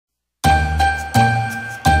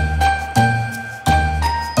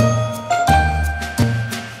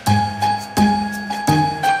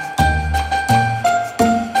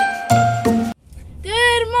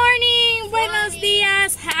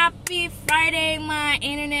today, my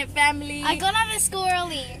internet family. I got out of school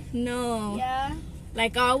early. No. Yeah.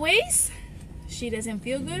 Like always, she doesn't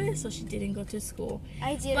feel good, so she didn't go to school.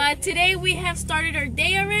 I did. But today we have started our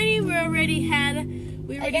day already. We already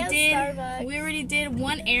did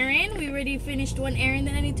one errand. We already finished one errand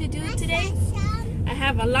that I need to do today. I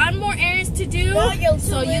have a lot more errands to do,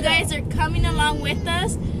 so you guys are coming along with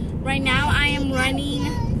us. Right now I am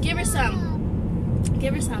running. Give her some.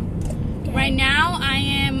 Give her some. Okay. Right now I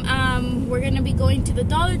am. We're gonna be going to the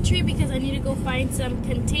Dollar Tree because I need to go find some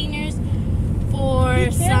containers for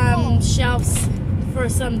some shelves, for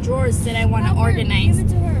some drawers that I want to organize.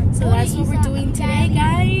 So that's what we're doing today,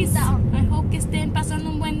 guys. I hope que estén pasando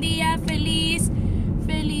un buen día. Feliz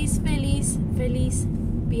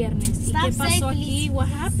viernes. ¿Y qué pasó aquí? What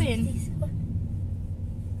happened?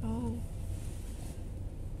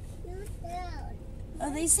 Oh,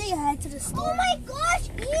 they say hi to the store. Oh my gosh,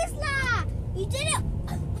 Isla! You did it!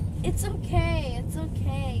 It's okay, Isla.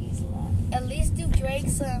 At least you drank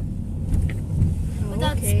some.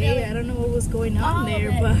 Without spilling. I don't know what was going on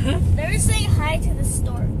there, but they're saying hi to the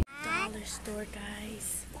store. Dollar store,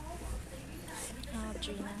 guys.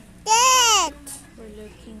 Gina. Dad! We're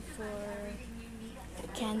looking for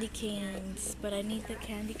candy canes, but I need the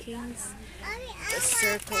candy canes, the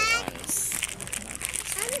circle ones.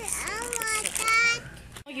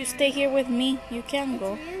 Oh, you stay here with me. You can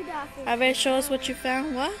go. I bet show us what you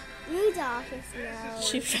found. What? Rudolph's nose.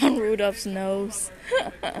 She found Rudolph's nose.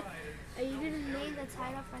 Are you gonna name the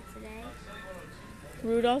title for today?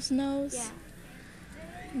 Rudolph's nose? Yeah.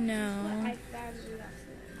 No. I found Rudolph's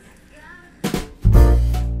nose.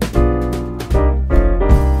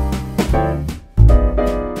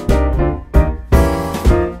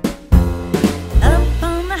 Up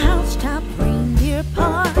on the housetop, reindeer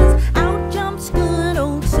paws. Out jumps good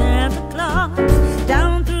old Santa Claus.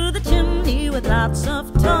 Down through the chimney with lots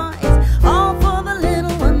of toys. All for the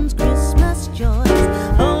little ones' Christmas joys.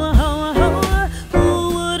 Ho, ho, ho, who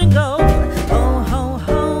wouldn't go? Ho, ho,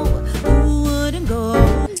 ho, who wouldn't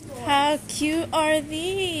go? How cute are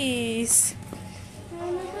these?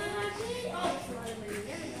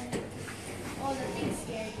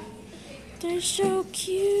 They're so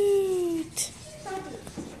cute.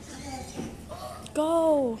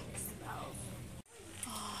 Go.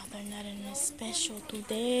 Oh, they're not in a special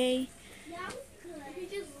today.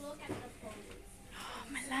 Oh,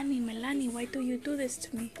 Melanie, why do you do this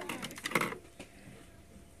to me?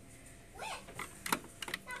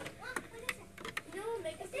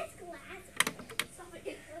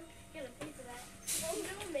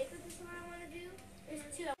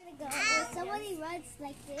 If somebody runs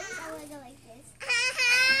like this, I want to go like this.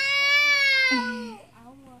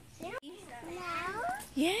 No?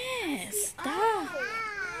 Yes, stop.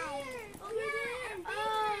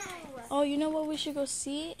 Oh, you know what we should go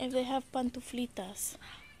see? If they have pantuflitas.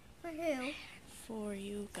 For who? For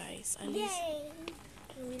you guys, at least. Yay!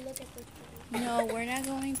 Can we look at the No, we're not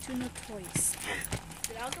going to no toys.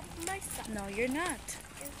 I'll go for myself. No, you're not.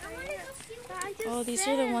 I want to go see what I just Oh, these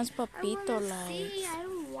said. are the ones I Papito wanna likes. see. I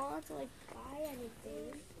don't want to buy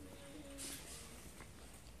anything.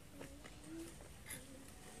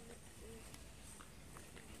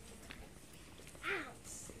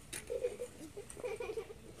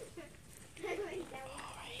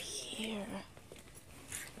 Right here.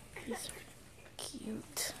 These are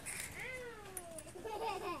cute.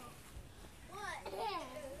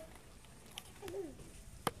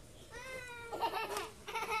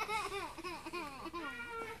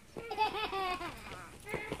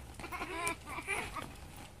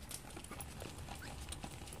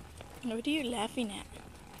 What are you laughing at?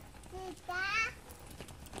 Esteban.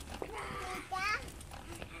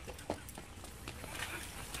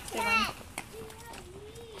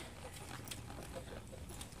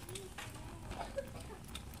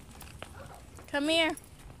 Come here.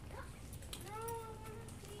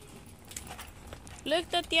 Look,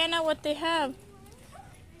 Tatiana, what they have.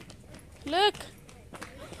 Look.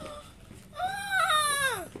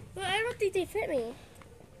 But I don't think they fit me.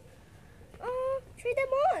 Trade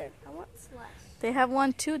them on. I want slush. They have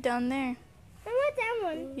 1, 2 down there. I want that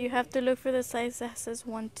one. You have to look for the size that says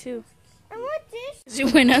 1, 2. I want this. You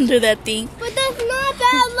went under that thing. But that's not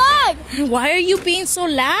that loud. Why are you being so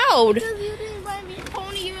loud? Because you didn't let me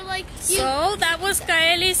pony. You were like, So that was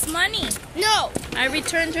Kaeli's money. no. I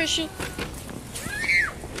returned her shoe.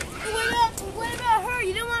 What about her?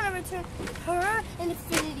 You don't want to return her an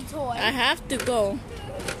infinity toy. I have to go.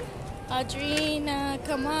 Audrina,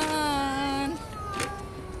 come on.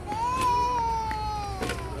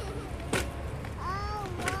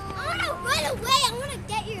 I want to run away. I want to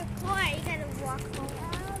get your car. You gotta walk home.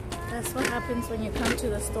 That's what happens when you come to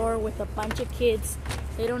the store with a bunch of kids.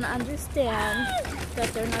 They don't understand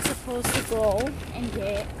that they're not supposed to go and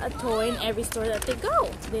get a toy in every store that they go.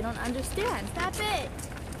 They don't understand. Stop it.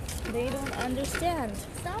 They don't understand.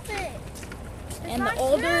 Stop it. And the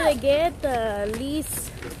older they get, the least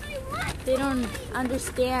they don't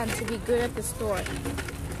understand to be good at the store.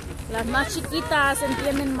 Las más chiquitas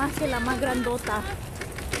entienden más que la más grandota.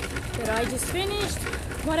 Pero I just finished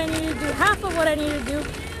what I need to do, half of what I need to do.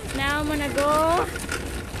 Now I'm gonna go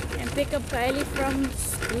and pick up Kylie from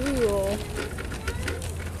school.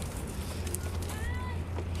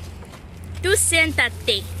 Tú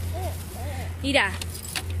siéntate. Mira.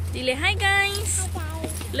 Dile hi guys.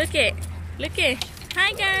 Look it.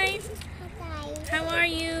 Hi guys. How are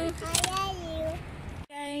you?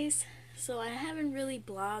 Guys, so I haven't really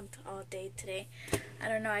vlogged all day today. I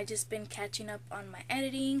don't know, I just been catching up on my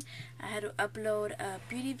editing. I had to upload a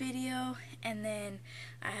beauty video, and then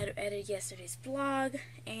I had to edit yesterday's vlog,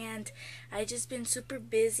 and I just been super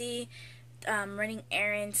busy running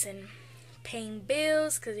errands and paying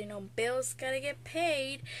bills, because you know bills gotta get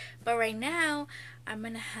paid. But right now I'm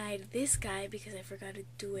gonna hide this guy because I forgot to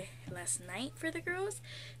do it last night for the girls,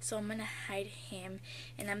 so I'm gonna hide him,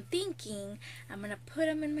 and I'm thinking I'm gonna put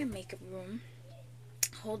him in my makeup room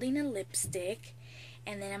holding a lipstick,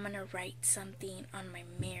 and then I'm gonna write something on my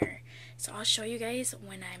mirror. So I'll show you guys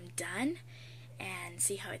when I'm done and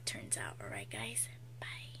see how it turns out. Alright guys,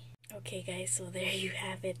 bye. Okay guys, so there you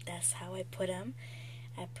have it. That's how I put him.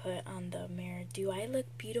 I put on the mirror, do I look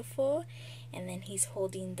beautiful? And then he's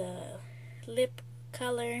holding the lip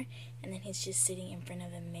color, and then he's just sitting in front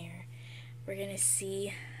of the mirror. We're gonna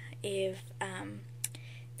see if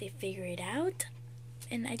they figure it out.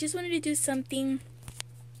 And I just wanted to do something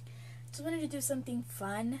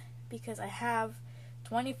fun, because I have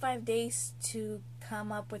 25 days to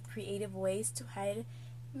come up with creative ways to hide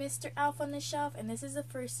Mr. Alf on the shelf, and this is the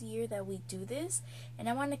first year that we do this, and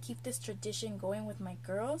I want to keep this tradition going with my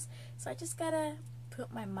girls, so I just gotta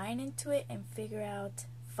put my mind into it and figure out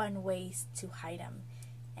fun ways to hide him,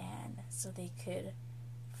 and so they could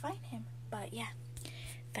find him. But yeah,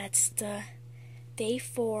 that's the day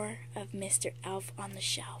 4 of Mr. Alf on the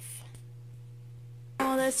shelf.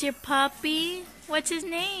 Oh, that's your puppy? What's his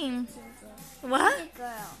name? What? She's a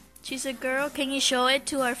girl. She's a girl? Can you show it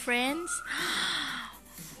to our friends?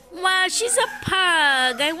 Wow, she's a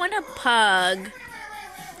pug. I want a pug.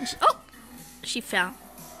 Oh, she fell.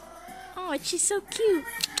 Oh, she's so cute.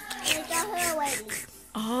 We got her away.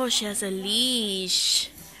 Oh, she has a leash.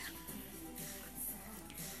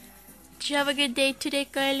 Did you have a good day today,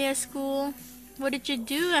 Kylie, at school? What did you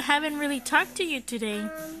do? I haven't really talked to you today.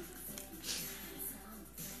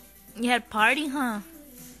 You had a party, huh?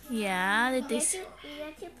 Yeah, did they... You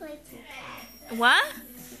got to play 2 times. What?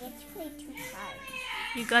 You got to play 2 times.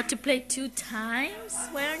 You got to play 2 times?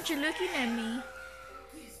 Why aren't you looking at me?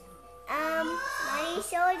 Mommy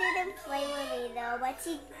sure didn't play with me though, but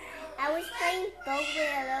I was playing both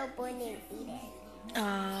with a little boy named Eden.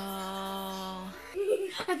 Oh.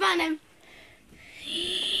 I found him.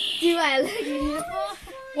 Do I look beautiful?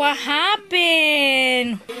 What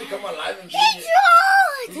happened?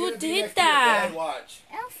 Who did that?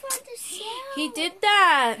 Elf on the shelf. He did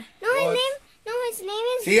that. His name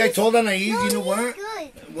is. See, I told Anais, you know he's what?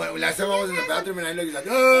 Good. Well, last time I was in the bathroom and I looked like,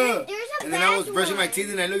 oh. And then I was brushing my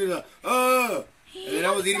teeth and I looked like, oh. And then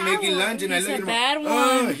I was making lunch and I He's looked a at bad him. one.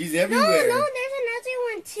 Oh, he's No, everywhere. there's another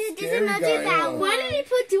one too. There's Scary another guy, bad huh? one. Why did he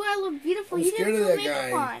put "Do I look beautiful"? I'm He scared didn't of put that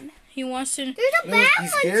makeup guy. on. He wants to... There's a No, bad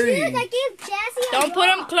he's one scary. too that gave Jessie a Don't put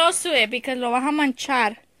him dog. close to it because lo vas a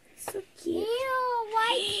manchar. So cute. Ew,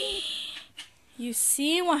 why? You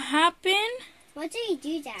see what happened? What did he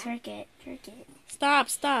do that? Twerk it. Stop.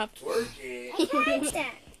 Twerk it. I tried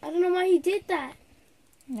that. I don't know why he did that.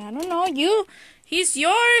 I don't know. He's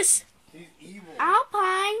yours. He's evil.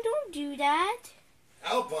 Alpine, don't do that.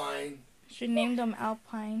 Alpine. Should name them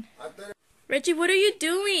Alpine. I thought Reggie, what are you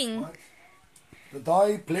doing? What? The dog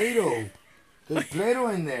ate Play-Doh. There's Play-Doh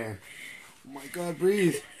in there. Oh my God,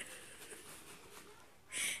 breathe.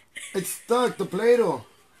 It's stuck, the Play-Doh.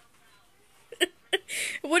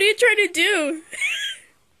 What are you trying to do?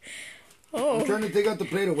 I'm Oh, trying to take out the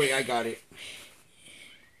Play-Doh. Wait, I got it.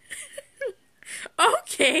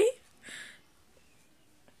 okay.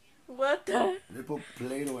 What the? They put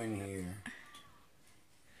Play-Doh in here.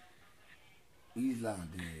 Isla,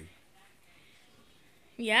 dude.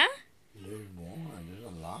 Yeah? There's one. There's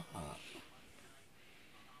a lot.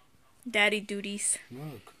 Daddy duties.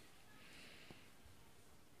 Look.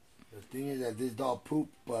 The thing is that this dog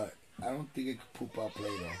pooped, but I don't think it could poop out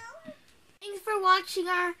Play-Doh. Thanks for watching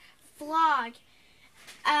our vlog.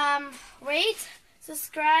 Rate,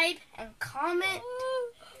 subscribe, and comment.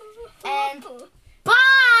 And bye!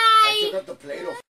 I took out the plate.